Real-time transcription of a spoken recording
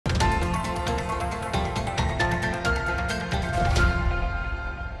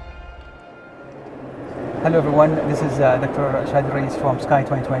Hello everyone, this is Dr. Shahid Reis from SCAI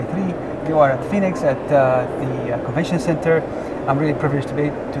 2023. We are at Phoenix at the Convention Center. I'm really privileged to be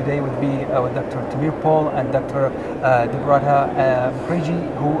today with Dr. Timir Paul and Dr. Debabrata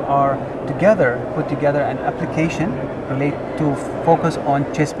Mukherjee, who are put together an application related to focus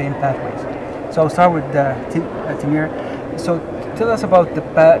on chest pain pathways. So I'll start with Timir. So tell us about the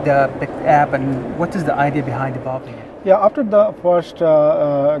app and what is the idea behind developing it? Yeah, after the first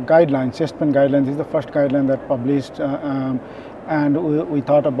guidelines, chest pain guidelines, this is the first guideline that published, and we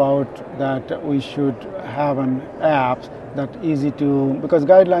thought about that we should have an app that easy to, because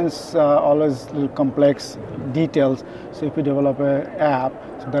guidelines always little complex details. So if we develop an app,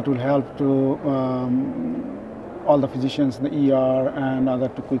 so that will help to all the physicians, the ER and other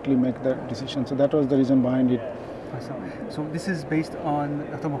to quickly make the decision. So that was the reason behind it. So this is based on,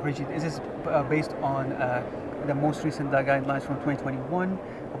 Dr. Mukherjee, this is based on the most recent guidelines from 2021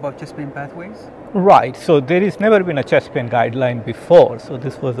 about chest pain pathways? Right, so there has never been a chest pain guideline before. So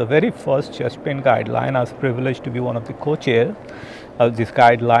this was the very first chest pain guideline. I was privileged to be one of the co-chairs of this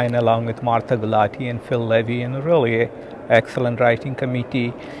guideline along with Martha Gulati and Phil Levy, and a really excellent writing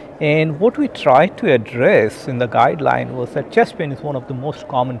committee. And what we tried to address in the guideline was that chest pain is one of the most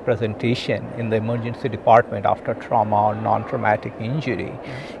common presentation in the emergency department after trauma or non-traumatic injury.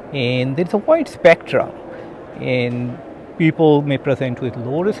 And there's a wide spectrum. And people may present with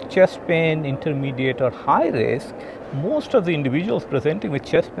low risk chest pain, intermediate or high risk. Most of the individuals presenting with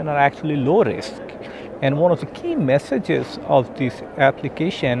chest pain are actually low risk. And one of the key messages of this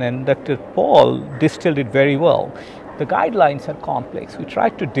application, and Dr. Paul distilled it very well, the guidelines are complex. We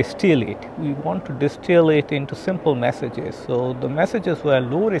tried to distill it. We want to distill it into simple messages. So the messages were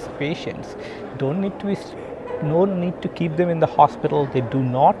low risk patients no need to keep them in the hospital. They do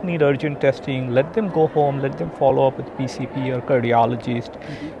not need urgent testing. Let them go home. Let them follow up with PCP or cardiologist.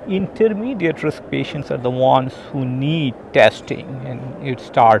 Intermediate risk patients are the ones who need testing, and it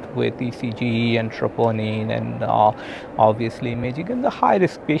starts with ECG and troponin and obviously imaging. And the high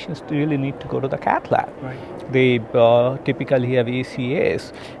risk patients really need to go to the cath lab. Right. They typically have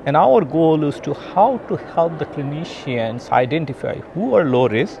ACS, and our goal is to help the clinicians identify who are low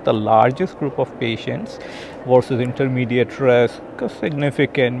risk, the largest group of patients, versus intermediate risk,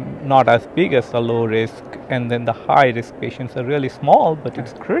 significant, not as big as the low risk, and then the high risk patients are really small, but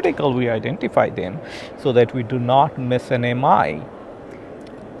it's critical we identify them so that we do not miss an MI.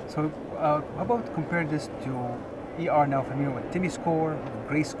 So how about compare this to ER now familiar with Timmy score,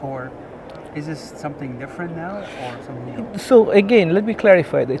 Gray score? Is this something different now or something new? So again, let me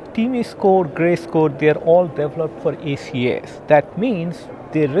clarify. The Timir score, Gray score, they're all developed for ACS. That means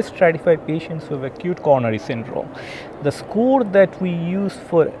they risk stratified patients with acute coronary syndrome. The score that we use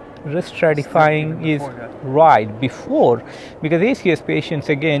for risk stratifying is before, because ACS patients,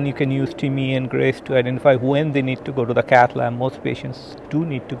 again, you can use Timir and Grace to identify when they need to go to the cath lab. Most patients do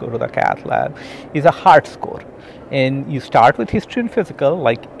need to go to the cath lab. Is a heart score. And you start with history and physical,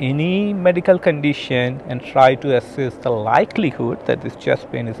 like any medical condition, and try to assess the likelihood that this chest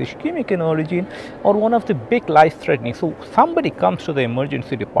pain is ischemic in origin or one of the big life-threatening. So somebody comes to the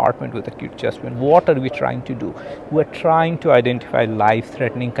emergency department with acute chest pain. What are we trying to do? We're trying to identify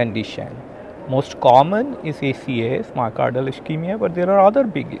life-threatening condition. Most common is ACS, myocardial ischemia, but there are other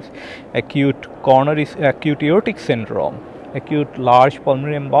biggies: acute aortic syndrome, acute large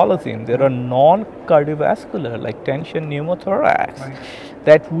pulmonary embolism. There are non-cardiovascular like tension, pneumothorax,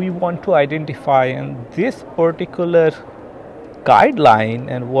 that we want to identify. And this particular guideline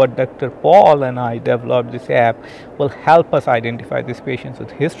and what Dr. Paul and I developed this app will help us identify these patients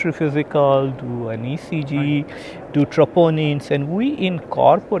with history physical, do an ECG, do troponins, and we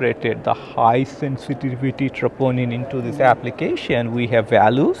incorporated the high sensitivity troponin into this application. We have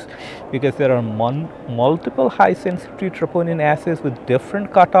values because there are multiple high sensitivity troponin assays with different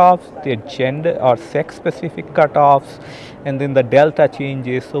cutoffs, their gender or sex specific cutoffs, and then the delta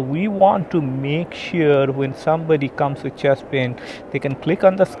changes. So we want to make sure when somebody comes with chest pain, they can click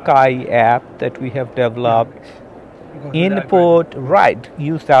on the SCAI app that we have developed, input,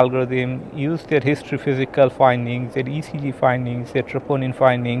 use the algorithm, use their history physical findings, their ECG findings, their troponin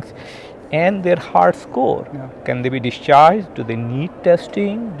findings, and their heart score. Can they be discharged? Do they need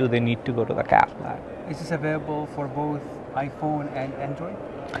testing? Do they need to go to the cath lab? Is this available for both iPhone and Android?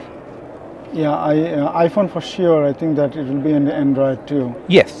 Yeah, iPhone for sure. I think that it will be in Android too.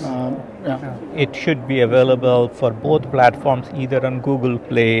 Yes. It should be available for both platforms, either on Google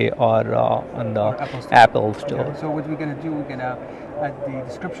Play or on the Apple Store. Okay. So what we're going to do, we're going to, at the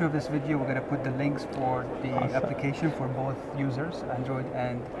description of this video, we're going to put the links for the application for both users, Android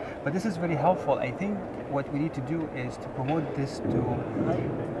and, but this is very helpful. I think what we need to do is to promote this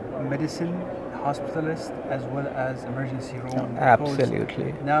to medicine, hospitalist as well as emergency room.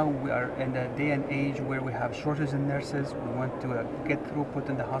 Absolutely. Now we are in a day and age where we have shortage in nurses. We want to get throughput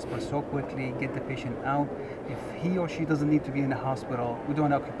in the hospital so quickly, get the patient out. If he or she doesn't need to be in the hospital, we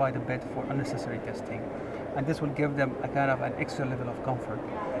don't occupy the bed for unnecessary testing. And this will give them a kind of an extra level of comfort.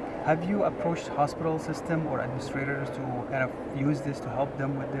 Have you approached hospital system or administrators to kind of use this to help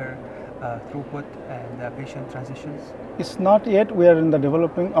them with their throughput and patient transitions? It's not yet. We are in the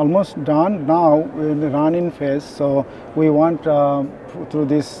developing, almost done. Now we're in the run-in phase. So we want, through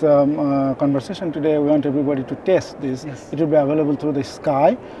this conversation today, we want everybody to test this. Yes. It will be available through the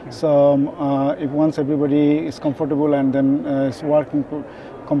SCAI. So if once everybody is comfortable and then is working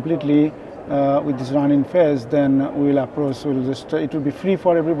completely with this run-in phase, then we will approach. We'll just it will be free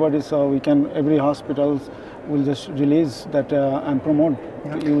for everybody. So we can every hospitals will just release that and promote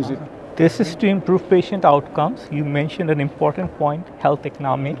to use it. This is to improve patient outcomes. You mentioned an important point, health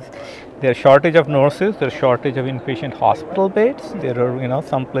economics. There's shortage of nurses, there's shortage of inpatient hospital beds, there are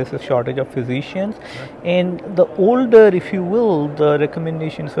some places shortage of physicians, and the older, if you will, the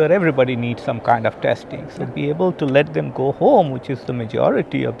recommendations where everybody needs some kind of testing. So be able to let them go home, which is the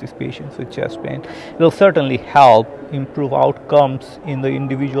majority of these patients with chest pain, will certainly help improve outcomes in the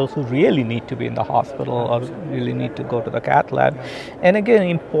individuals who really need to be in the hospital or really need to go to the cath lab. And again,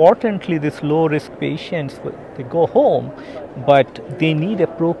 importantly, these low risk patients, they go home, but they need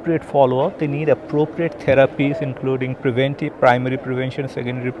appropriate follow-up, they need appropriate therapies, including preventive, primary prevention,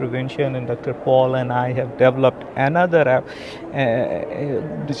 secondary prevention, and Dr. Paul and I have developed another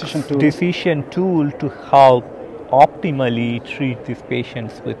decision tool to help optimally treat these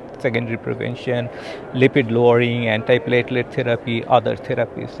patients with secondary prevention, lipid lowering, antiplatelet therapy, other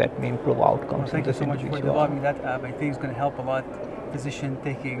therapies that may improve outcomes. Well, thank you so much for developing that app. I think it's going to help a lot physician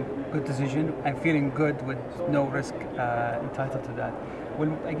taking good decision and feeling good with no risk entitled to that.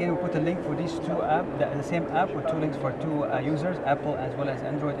 We'll put a link for these two apps, the same app with two links for two users, Apple as well as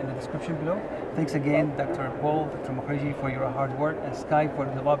Android, in the description below. Thanks again, Dr. Paul, Dr. Mukherjee, for your hard work, and SCAI for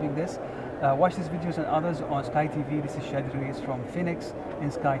developing this. Watch these videos and others on SCAI-TV. This is Shadi Ruiz from Phoenix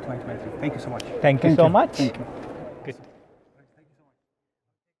in SCAI 2023. Thank you so much. Thank you so much. Thank you.